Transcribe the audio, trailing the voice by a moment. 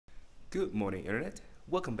Good morning, Internet.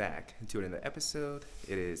 Welcome back to another episode.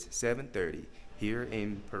 It is 7:30 here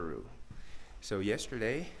in Peru. So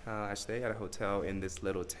yesterday, I stayed at a hotel in this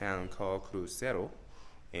little town called Crucero,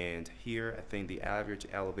 and here I think the average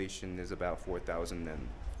elevation is about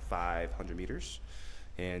 4,500 meters.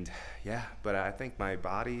 And yeah, but I think my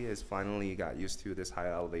body has finally got used to this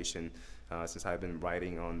high elevation since I've been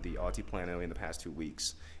riding on the altiplano in the past 2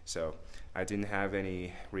 weeks. So I didn't have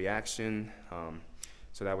any reaction.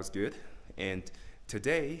 So that was good. And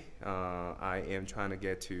today I am trying to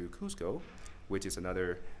get to Cusco, which is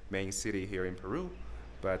another main city here in Peru.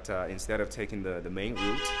 But instead of taking the main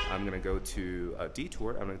route, I'm going to go to a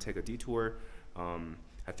detour. I'm going to take a detour.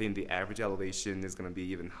 I think the average elevation is going to be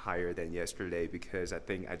even higher than yesterday because I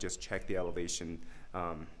think I just checked the elevation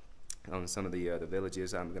on some of the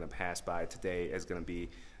villages I'm going to pass by today. Is going to be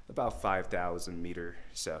about 5,000 meters.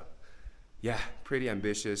 So yeah, pretty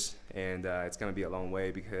ambitious, and it's going to be a long way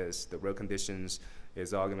because the road conditions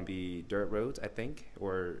is all going to be dirt roads, I think,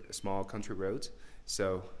 or small country roads.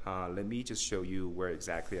 So let me just show you where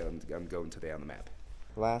exactly I'm going today on the map.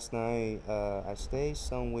 Last night, I stayed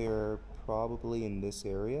somewhere probably in this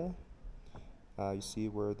area. You see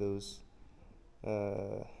where those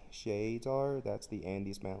shades are? That's the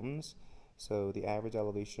Andes Mountains. So the average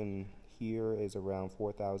elevation here is around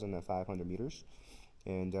 4,500 meters.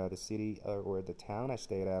 And the city or the town I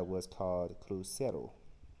stayed at was called Crucero.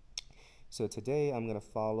 So today I'm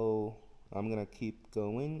gonna keep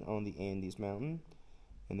going on the Andes Mountain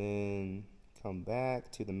and then come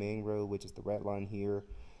back to the main road, which is the red line here,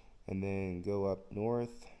 and then go up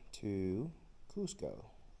north to Cusco,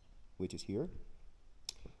 which is here.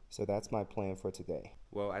 So that's my plan for today.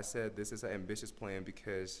 Well, I said this is an ambitious plan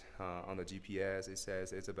because on the GPS it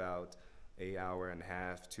says it's about 8.5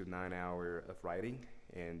 hours to 9 hours of riding,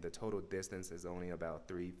 and the total distance is only about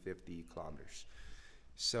 350 kilometers.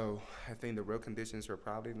 So I think the road conditions are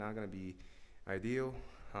probably not going to be ideal,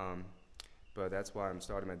 but that's why I'm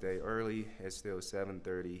starting my day early. It's still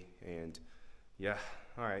 7:30, and yeah,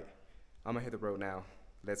 all right, I'm gonna hit the road now.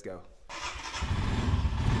 Let's go.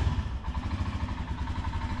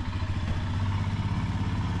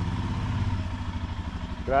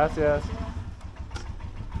 Gracias.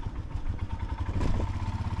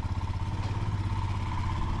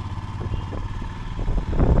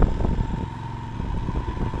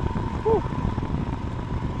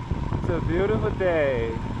 It's a beautiful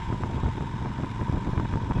day.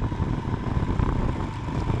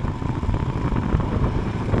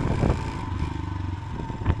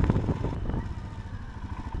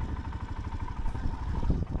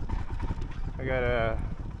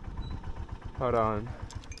 Hold on.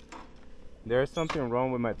 There's something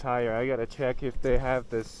wrong with my tire. I gotta check if they have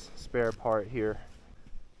this spare part here.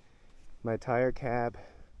 My tire cap,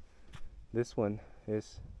 this one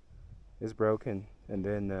is broken, and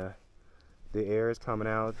then the air is coming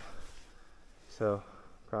out, so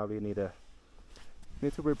probably need to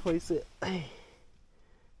replace it.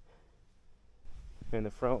 And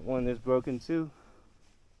the front one is broken too.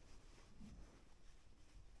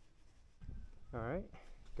 All right,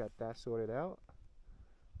 got that sorted out.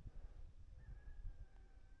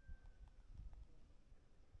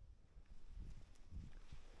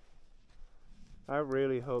 I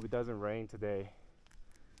really hope it doesn't rain today,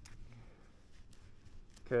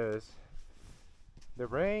 because the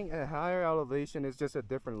rain at higher elevation is just a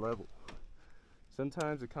different level.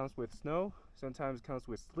 Sometimes it comes with snow, sometimes it comes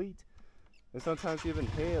with sleet, and sometimes even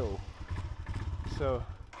hail. So,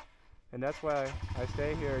 and that's why I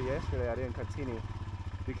stayed here yesterday. I didn't continue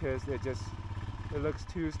because it looks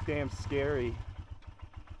too damn scary.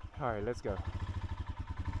 All right, let's go.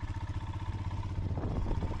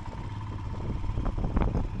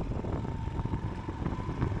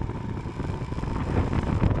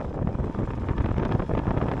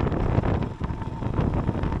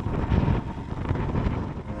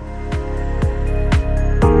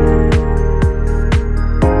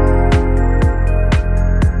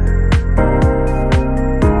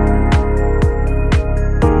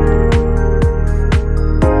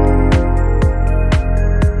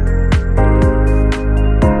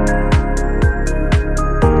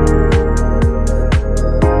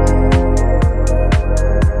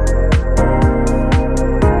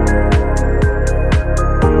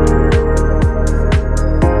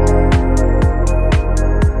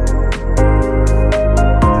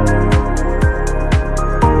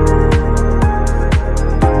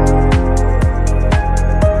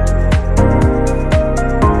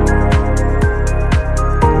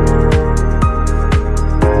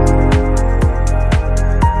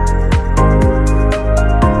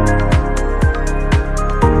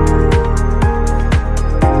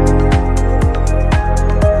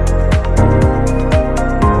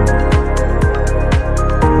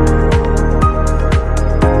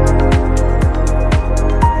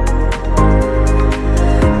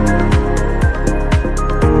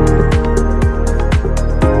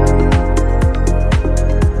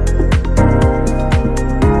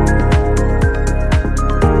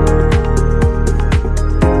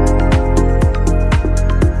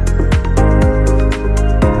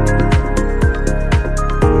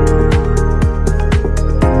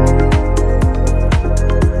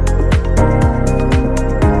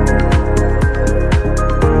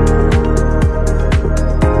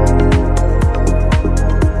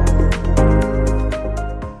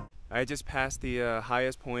 I just passed the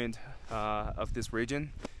highest point of this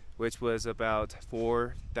region, which was about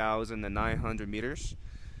 4,900 meters.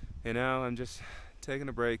 And now I'm just taking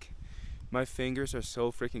a break. My fingers are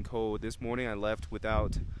so freaking cold. This morning I left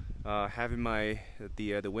without having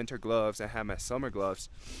the winter gloves. I had my summer gloves,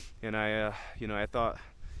 and I thought,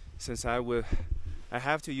 since I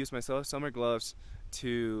have to use my summer gloves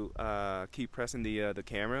to keep pressing the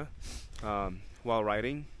camera while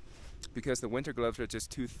riding, because the winter gloves are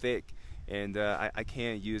just too thick, and I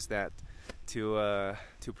can't use that to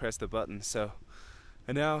press the button. So,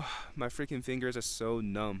 and now my freaking fingers are so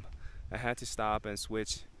numb. I had to stop and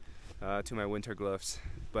switch to my winter gloves.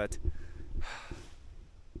 But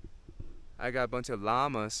I got a bunch of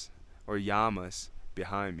llamas or llamas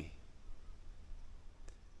behind me.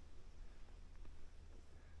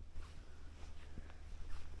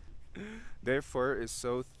 Their fur is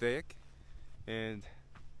so thick, and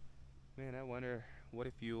man, I wonder what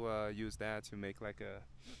if you use that to make like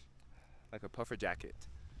a puffer jacket.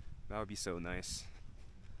 That would be so nice.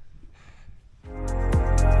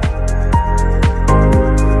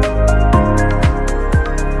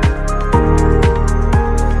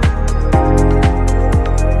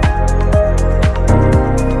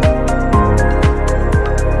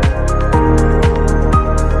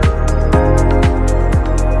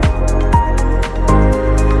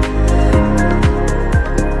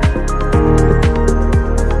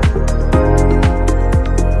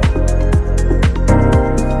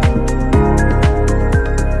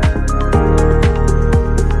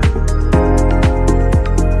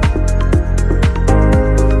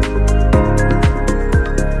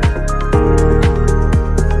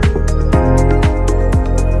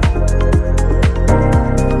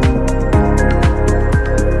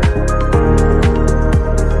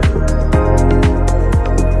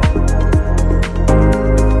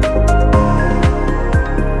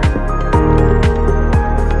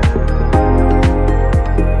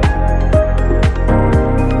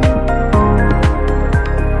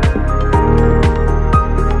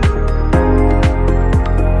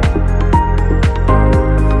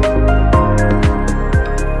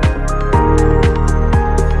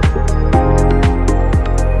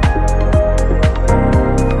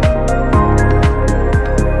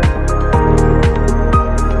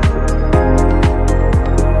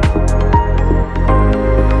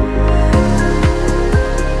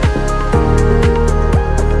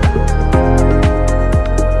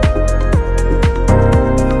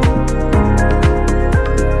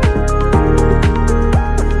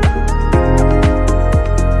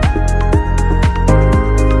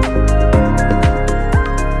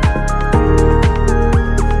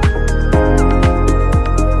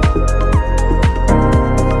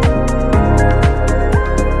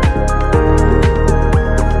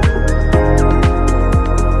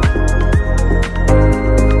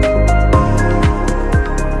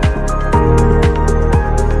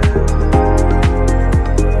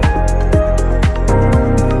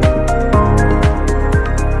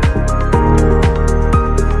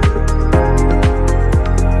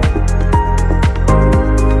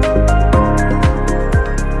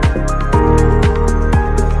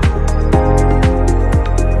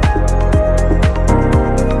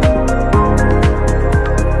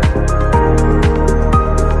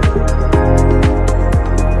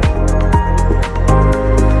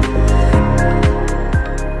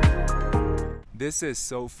 This is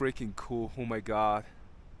so freaking cool. Oh my god.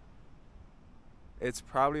 It's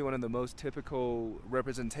probably one of the most typical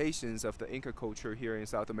representations of the Inca culture here in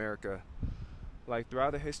South America. Like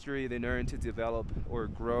throughout the history, they learned to develop or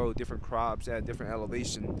grow different crops at different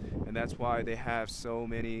elevation, and that's why they have so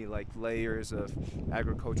many like layers of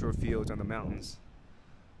agricultural fields on the mountains.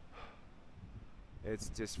 It's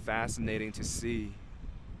just fascinating to see.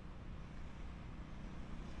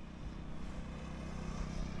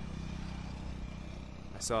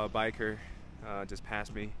 I saw a biker just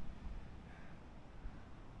pass me.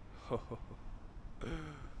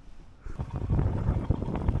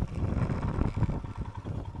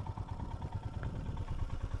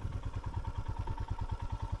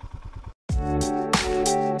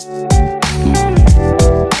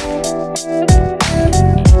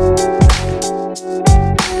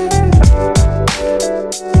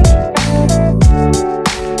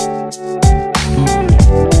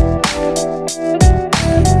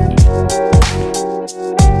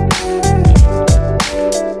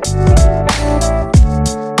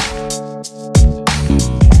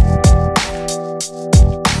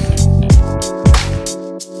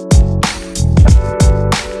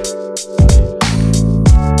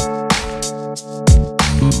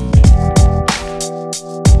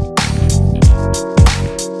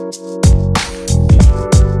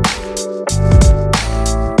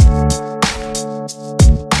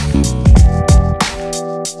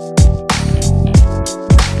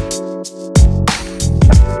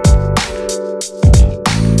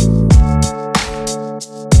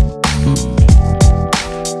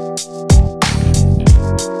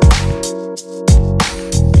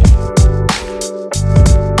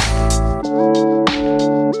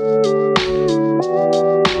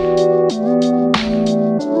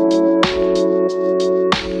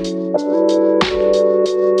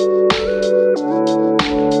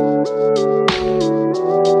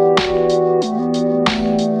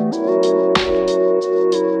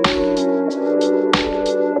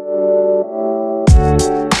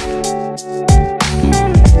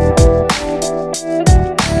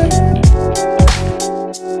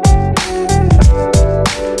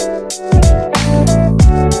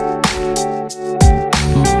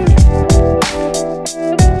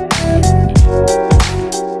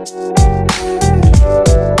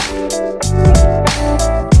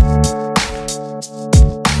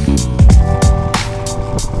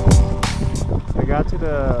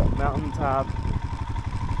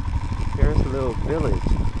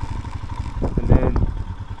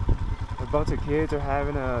 bunch of kids are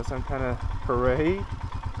having some kind of parade.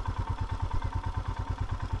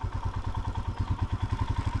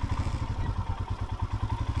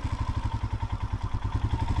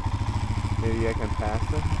 Maybe I can pass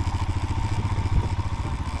them.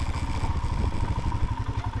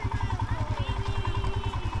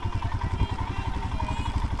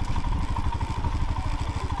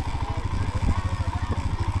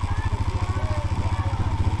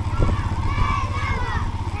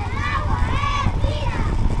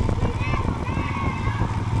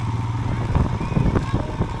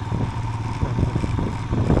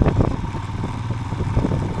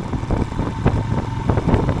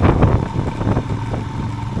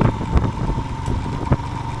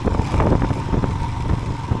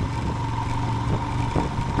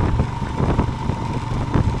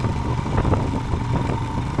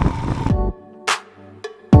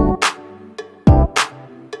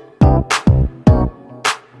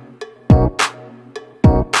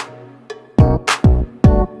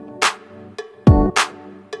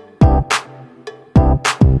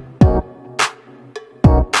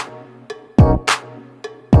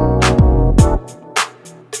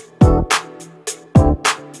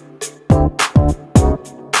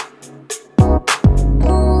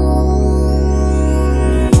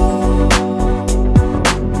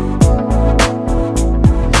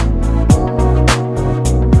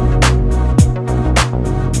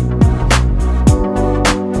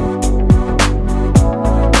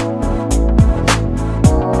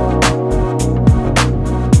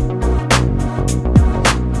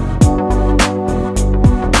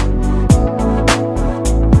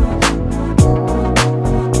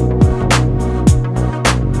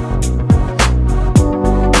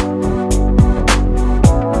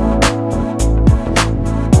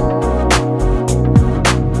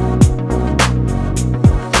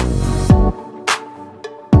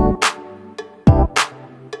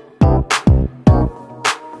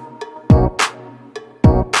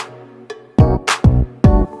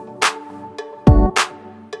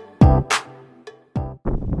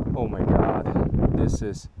 Oh my god, this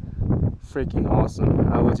is freaking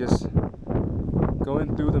awesome. I was just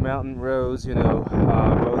going through the mountain roads, you know,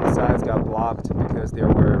 both sides got blocked because there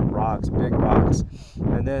were rocks, big rocks,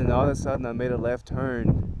 and then all of a sudden I made a left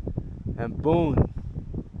turn and boom,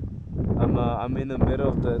 I'm in the middle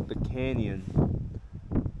of the canyon.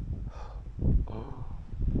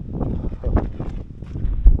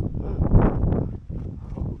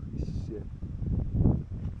 Holy shit.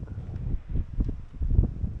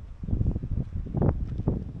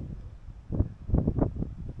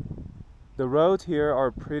 The roads here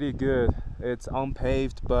are pretty good. It's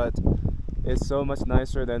unpaved, but it's so much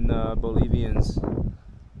nicer than Bolivians.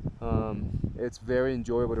 It's very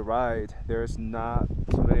enjoyable to ride. There's not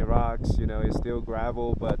too many rocks, you know, it's still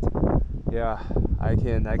gravel, but yeah, I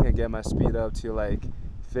can get my speed up to like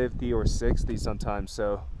 50 or 60 sometimes,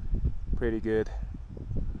 so pretty good.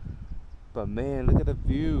 But man, look at the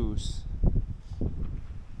views.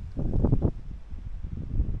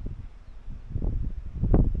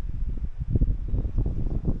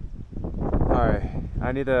 Alright,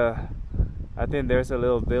 I think there's a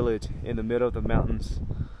little village in the middle of the mountains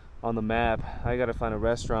on the map. I gotta find a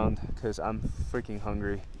restaurant because I'm freaking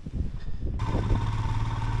hungry.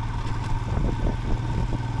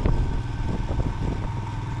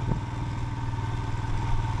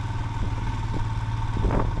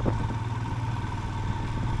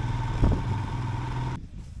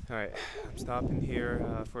 Alright, I'm stopping here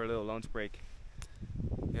for a little lunch break.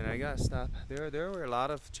 And I gotta stop. There were a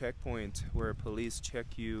lot of checkpoints where police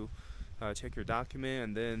check you, check your document,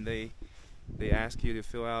 and then they ask you to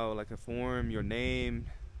fill out like a form, your name,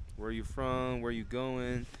 where you from, where you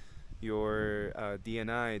going, your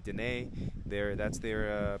DNI, that's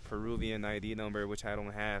their Peruvian ID number, which I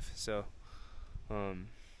don't have. So,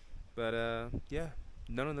 yeah,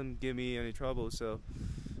 none of them give me any trouble, so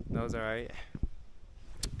that was alright.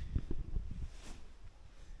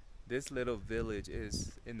 This little village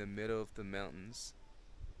is in the middle of the mountains.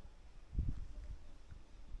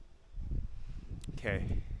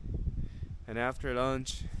 Okay, and after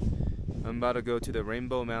lunch, I'm about to go to the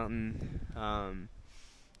Rainbow Mountain.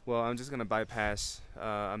 Well, I'm just gonna bypass.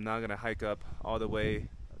 I'm not gonna hike up all the way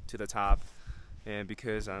to the top, and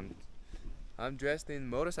because I'm dressed in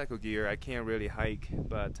motorcycle gear, I can't really hike.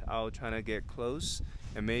 But I'll try to get close,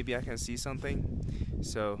 and maybe I can see something.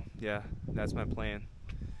 So yeah, that's my plan.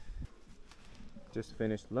 Just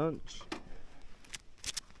finished lunch.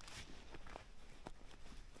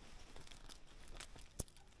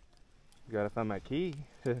 Gotta find my key.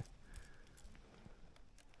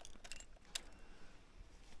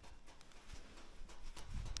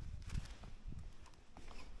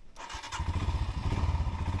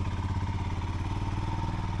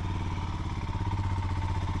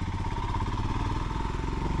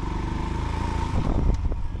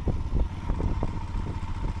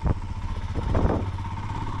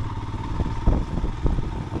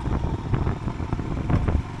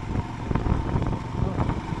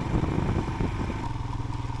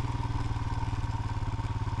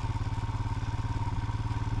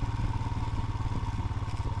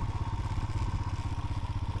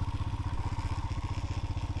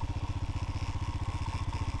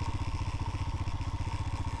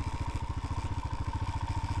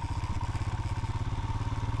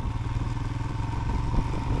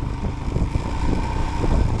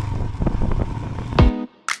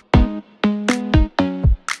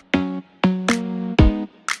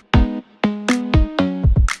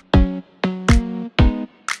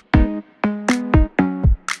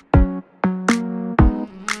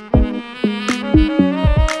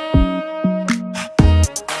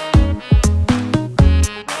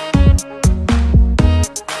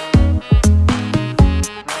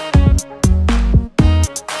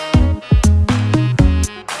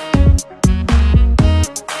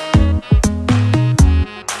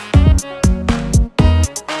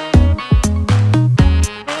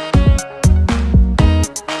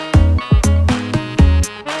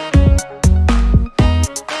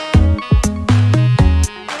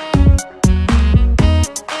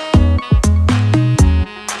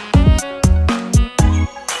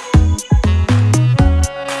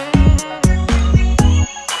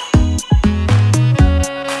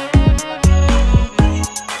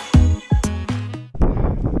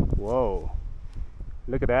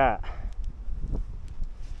 Look at that.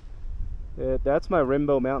 That's my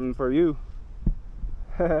rainbow mountain for you.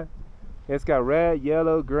 It's got red,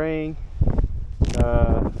 yellow, green,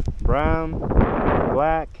 brown,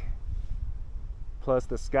 black, plus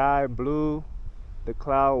the sky blue, the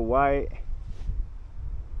cloud white.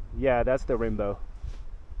 Yeah, that's the rainbow.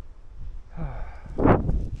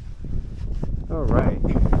 All right.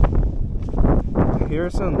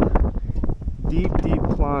 Here's some deep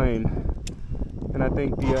climb. And I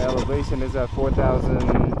think the elevation is at 4,000.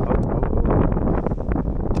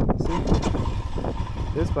 See?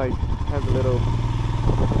 This bike has a little.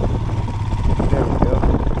 There we go.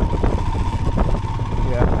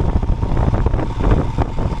 Yeah.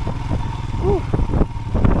 Woo.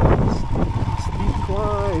 Steep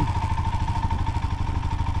climb.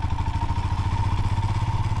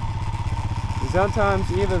 And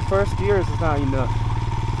sometimes even first gears is not enough.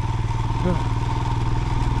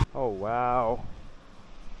 Oh wow.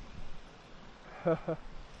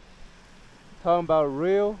 Talking about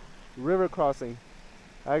real river crossing.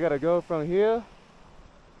 I gotta go from here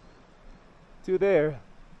to there.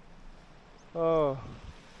 Oh.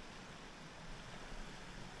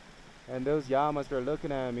 And those llamas are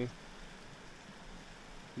looking at me.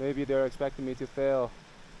 Maybe they're expecting me to fail.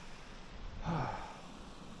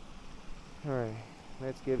 Alright,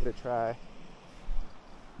 let's give it a try.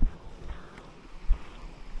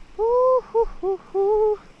 Woo, hoo, hoo,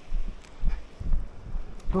 hoo.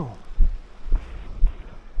 Oh.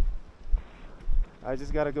 I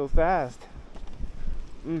just gotta go fast.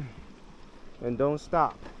 And don't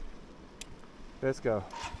stop. Let's go.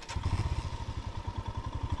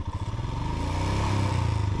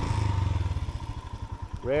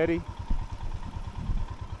 Ready?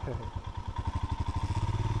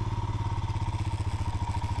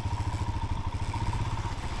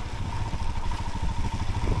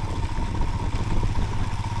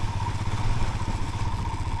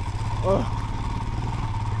 Oh.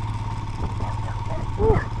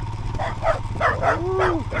 Woo.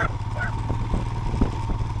 Woo.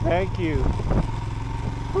 Thank you.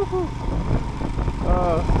 Woo-hoo.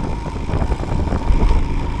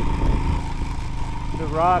 The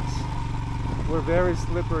rocks were very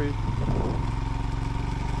slippery.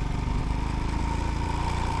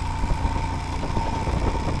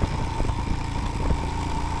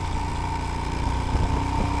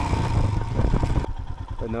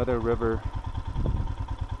 Another river.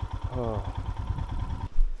 Oh.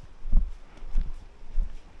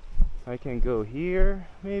 I can go here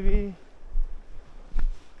maybe,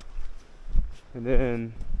 and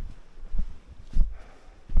then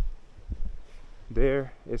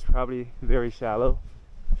there is probably very shallow,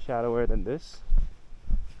 shallower than this.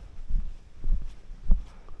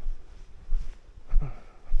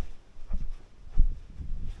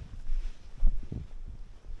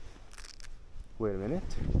 Wait a minute.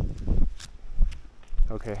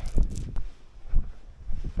 Okay.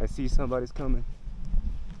 I see somebody's coming.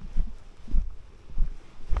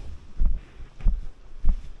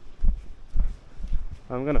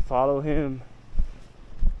 I'm gonna follow him.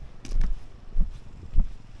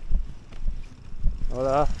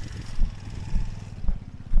 Hola.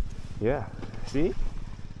 Yeah, see?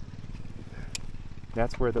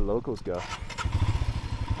 That's where the locals go.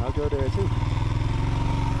 I'll go there too.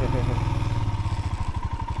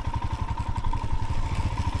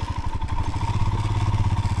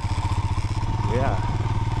 Yeah.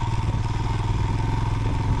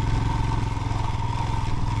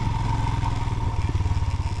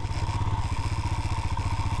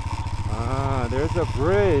 Ah, there's a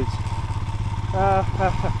bridge.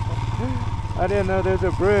 I didn't know there's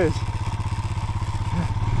a bridge.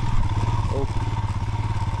 Oh.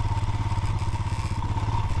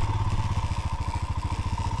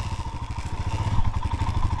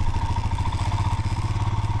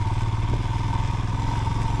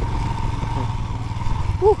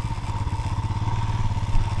 Woo.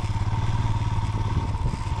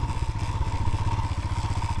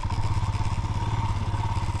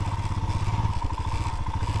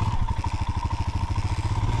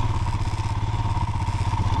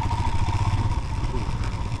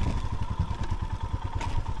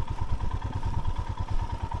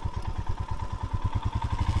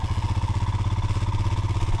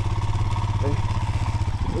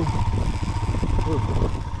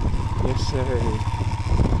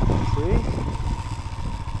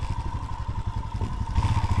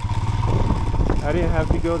 I didn't have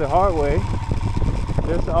to go the hard way.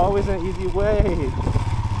 There's always an easy way.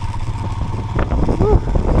 Whew.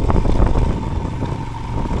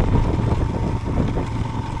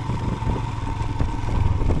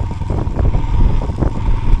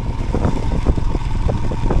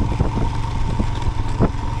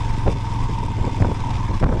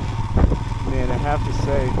 Man, I have to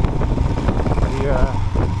say,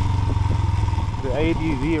 the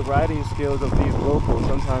ADV riding skills of these locals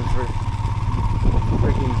sometimes are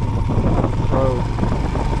freaking pro.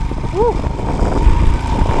 Woo!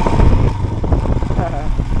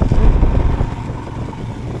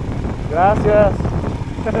 Gracias.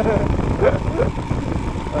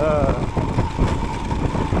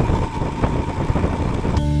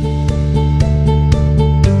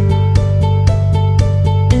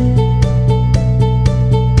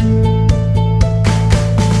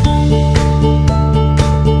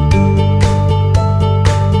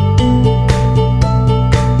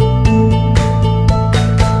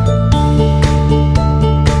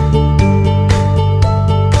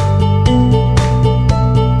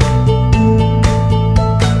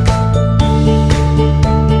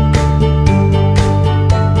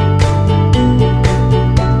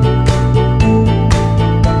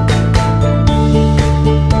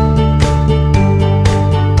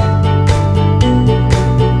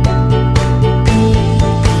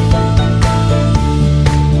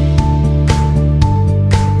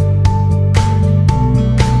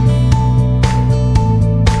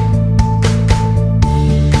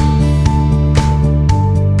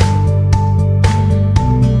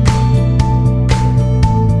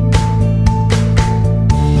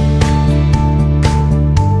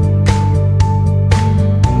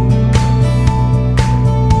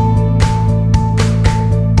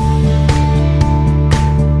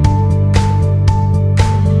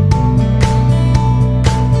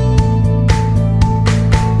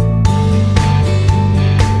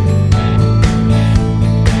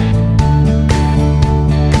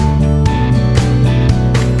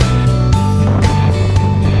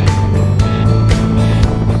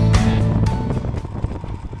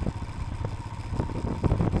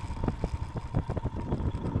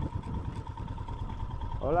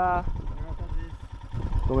 Hola. Buenas tardes.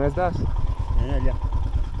 ¿Cómo estás? Allá.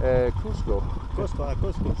 Cusco. Cusco, a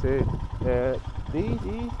Cusco. Sí.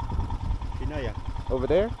 Pinaya. Over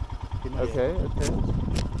there? Pinaya. Okay.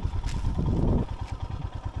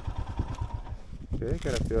 Okay,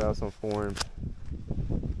 gotta fill out some forms.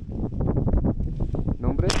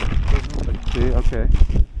 ¿Nombre? Sí, okay.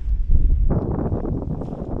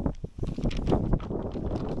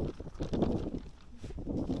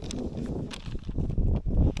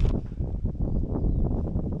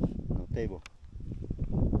 No, Tebo.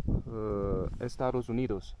 Estados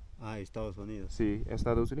Unidos. Ah, Estados Unidos. Sí,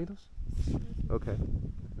 Estados Unidos. Okay.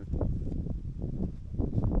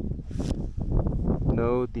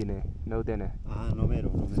 No tiene. Ah,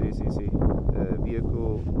 número. Sí.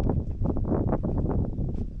 Vehicle.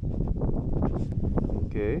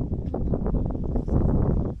 Okay.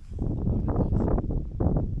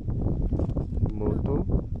 Moto.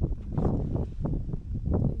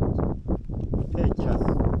 Fecha.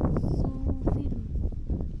 Su firma.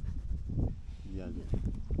 Ya.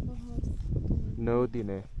 No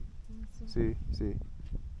tiene. Sí.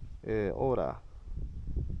 Hora.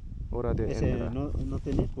 Hora de Ese entrada. no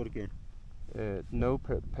tenés por qué. No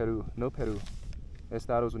Perú.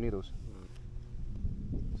 Estados Unidos.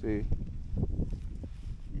 Sí.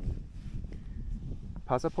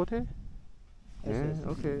 ¿Pasaporte? Ese.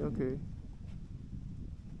 Okay.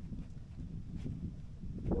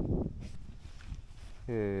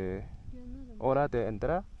 Hora de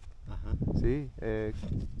entrar. Ajá. Sí.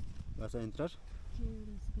 ¿Vas a entrar?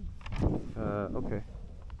 Okay.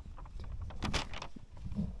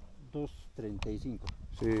 2:35.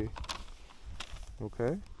 Sí.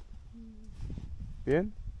 Okay.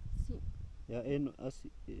 Bien. Sí. Ya, así,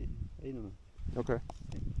 ahí nomás. Okay.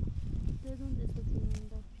 ¿De dónde estás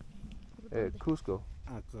viniendo? ¿Por dónde? Cusco.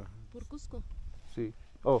 Acá. ¿Por Cusco? Sí.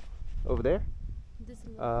 Oh, over there? De ese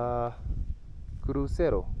lado.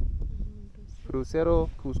 Crucero. Entonces, Crucero,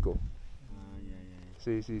 Cusco. Ah, ya.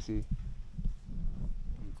 Sí.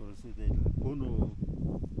 Un cruce del Puno.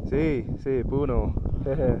 Sí, Puno.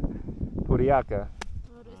 Puriaca.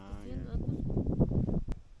 ahora Ah, estás yendo a Cusco.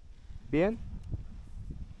 Bien?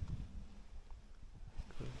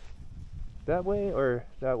 That way or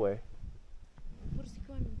that way? Por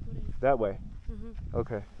Sijuana, por ahí. That way.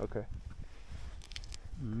 Ajá. Okay.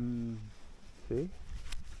 Mm. Sí.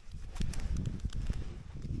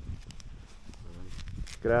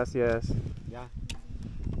 Gracias. Ya.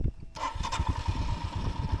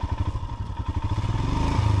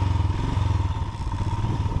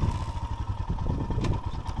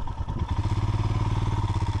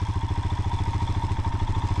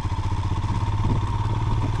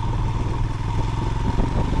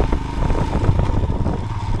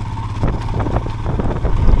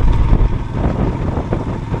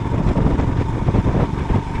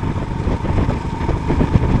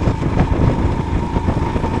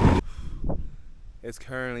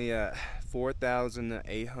 currently at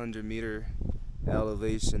 4,800 meter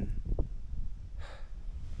elevation,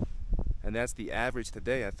 and that's the average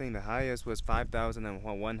today. I think the highest was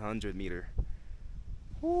 5,100 meter.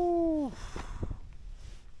 Woo.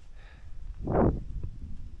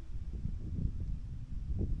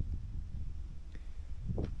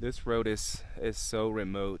 This road is so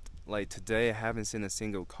remote. Like today, I haven't seen a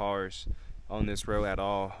single cars on this road at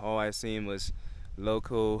all. All I seen was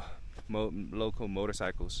local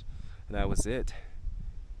motorcycles, and that was it.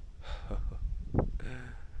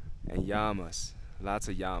 And llamas, lots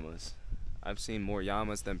of llamas. I've seen more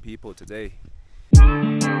llamas than people today.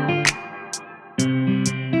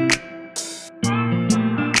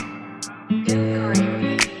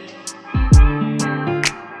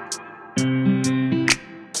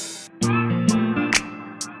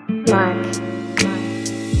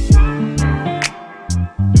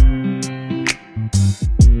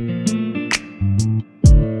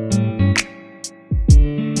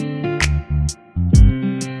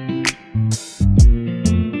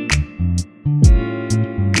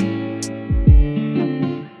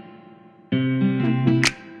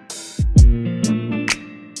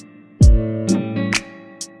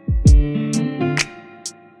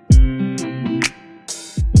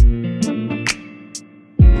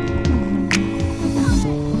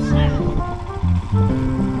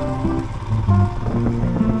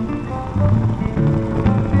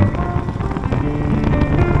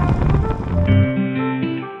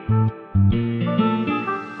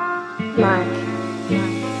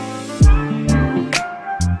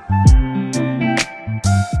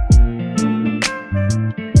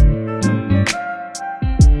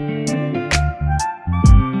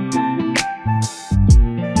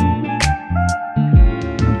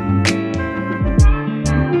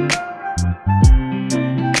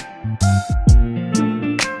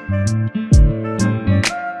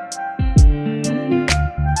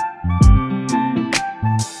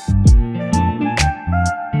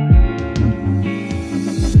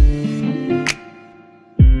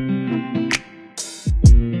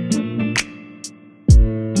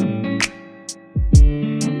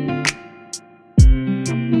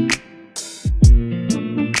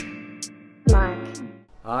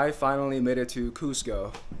 I finally made it to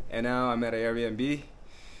Cusco, and now I'm at an Airbnb.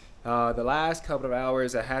 The last couple of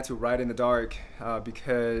hours I had to ride in the dark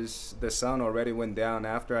because the sun already went down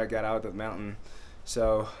after I got out of the mountain.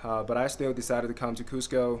 So, but I still decided to come to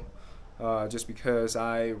Cusco just because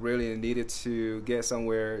I really needed to get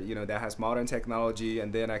somewhere, you know, that has modern technology,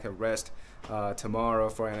 and then I can rest tomorrow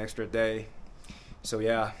for an extra day. So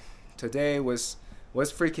yeah, today was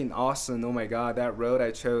freaking awesome. Oh my god, that road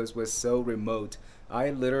I chose was so remote.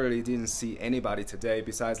 I literally didn't see anybody today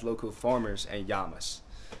besides local farmers and llamas.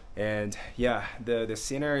 And yeah, the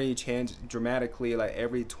scenery changed dramatically like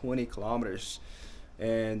every 20 kilometers.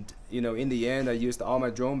 And you know, in the end I used all my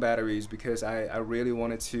drone batteries because I really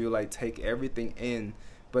wanted to like take everything in,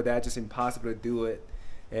 but that's just impossible to do it.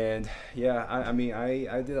 And yeah, I mean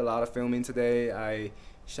I did a lot of filming today. I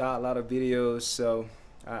shot a lot of videos, so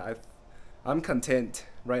I'm content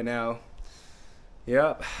right now.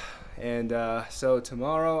 Yep. And so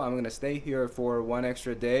tomorrow I'm gonna stay here for one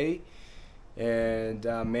extra day, and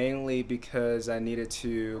mainly because I needed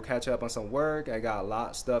to catch up on some work. I got a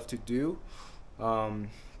lot of stuff to do.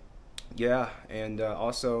 Yeah, and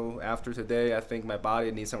also after today I think my body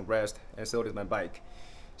needs some rest, and so does my bike.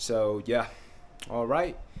 So yeah, all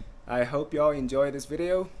right, I hope y'all enjoy this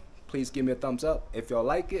video. Please give me a thumbs up if y'all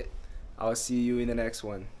like it. I'll see you in the next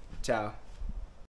one. Ciao.